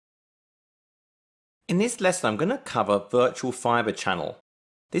In this lesson, I'm going to cover Virtual Fibre Channel.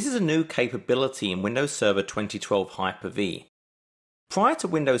 This is a new capability in Windows Server 2012 Hyper-V. Prior to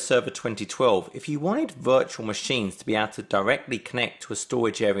Windows Server 2012, if you wanted virtual machines to be able to directly connect to a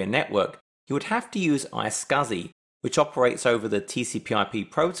storage area network, you would have to use iSCSI, which operates over the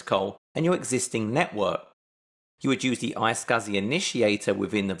TCP/IP protocol and your existing network. You would use the iSCSI initiator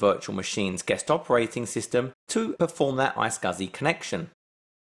within the virtual machine's guest operating system to perform that iSCSI connection.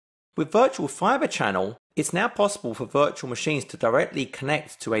 With Virtual Fibre Channel, it's now possible for virtual machines to directly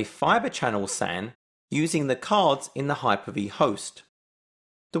connect to a Fibre Channel SAN using the cards in the Hyper-V host.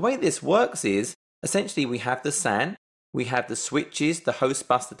 The way this works is, essentially we have the SAN, we have the switches, the host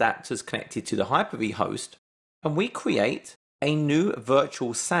bus adapters connected to the Hyper-V host, and we create a new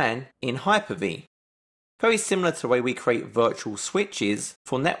virtual SAN in Hyper-V. Very similar to the way we create virtual switches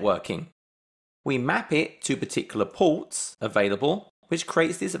for networking. We map it to particular ports available, which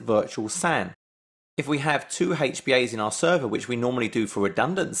creates this virtual SAN. If we have two HBAs in our server, which we normally do for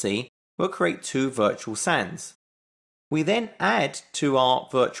redundancy, we'll create two virtual SANs. We then add to our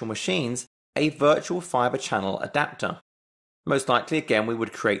virtual machines a virtual fibre channel adapter. Most likely, again, we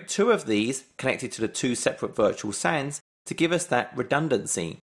would create two of these connected to the two separate virtual SANs to give us that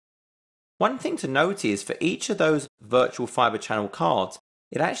redundancy. One thing to note is for each of those virtual fibre channel cards,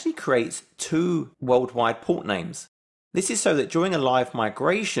 it actually creates two worldwide port names. This is so that during a live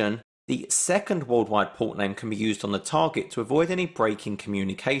migration, the second worldwide port name can be used on the target to avoid any break in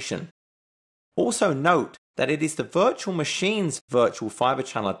communication. Also note that it is the virtual machine's virtual fibre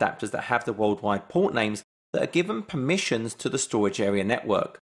channel adapters that have the worldwide port names that are given permissions to the storage area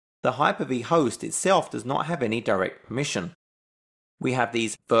network. The Hyper-V host itself does not have any direct permission. We have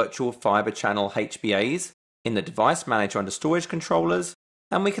these virtual fibre channel HBAs in the device manager under storage controllers,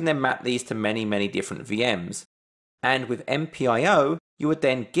 and we can then map these to many different VMs. And with MPIO, you would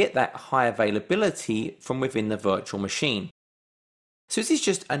then get that high availability from within the virtual machine. So this is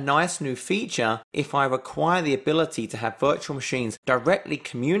just a nice new feature if I require the ability to have virtual machines directly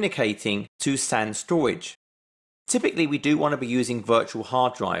communicating to SAN storage. Typically, we do want to be using virtual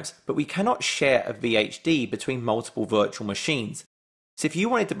hard drives, but we cannot share a VHD between multiple virtual machines. So if you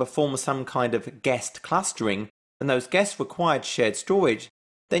wanted to perform some kind of guest clustering, and those guests required shared storage,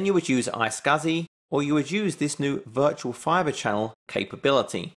 then you would use iSCSI, or you would use this new virtual fibre channel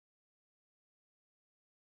capability.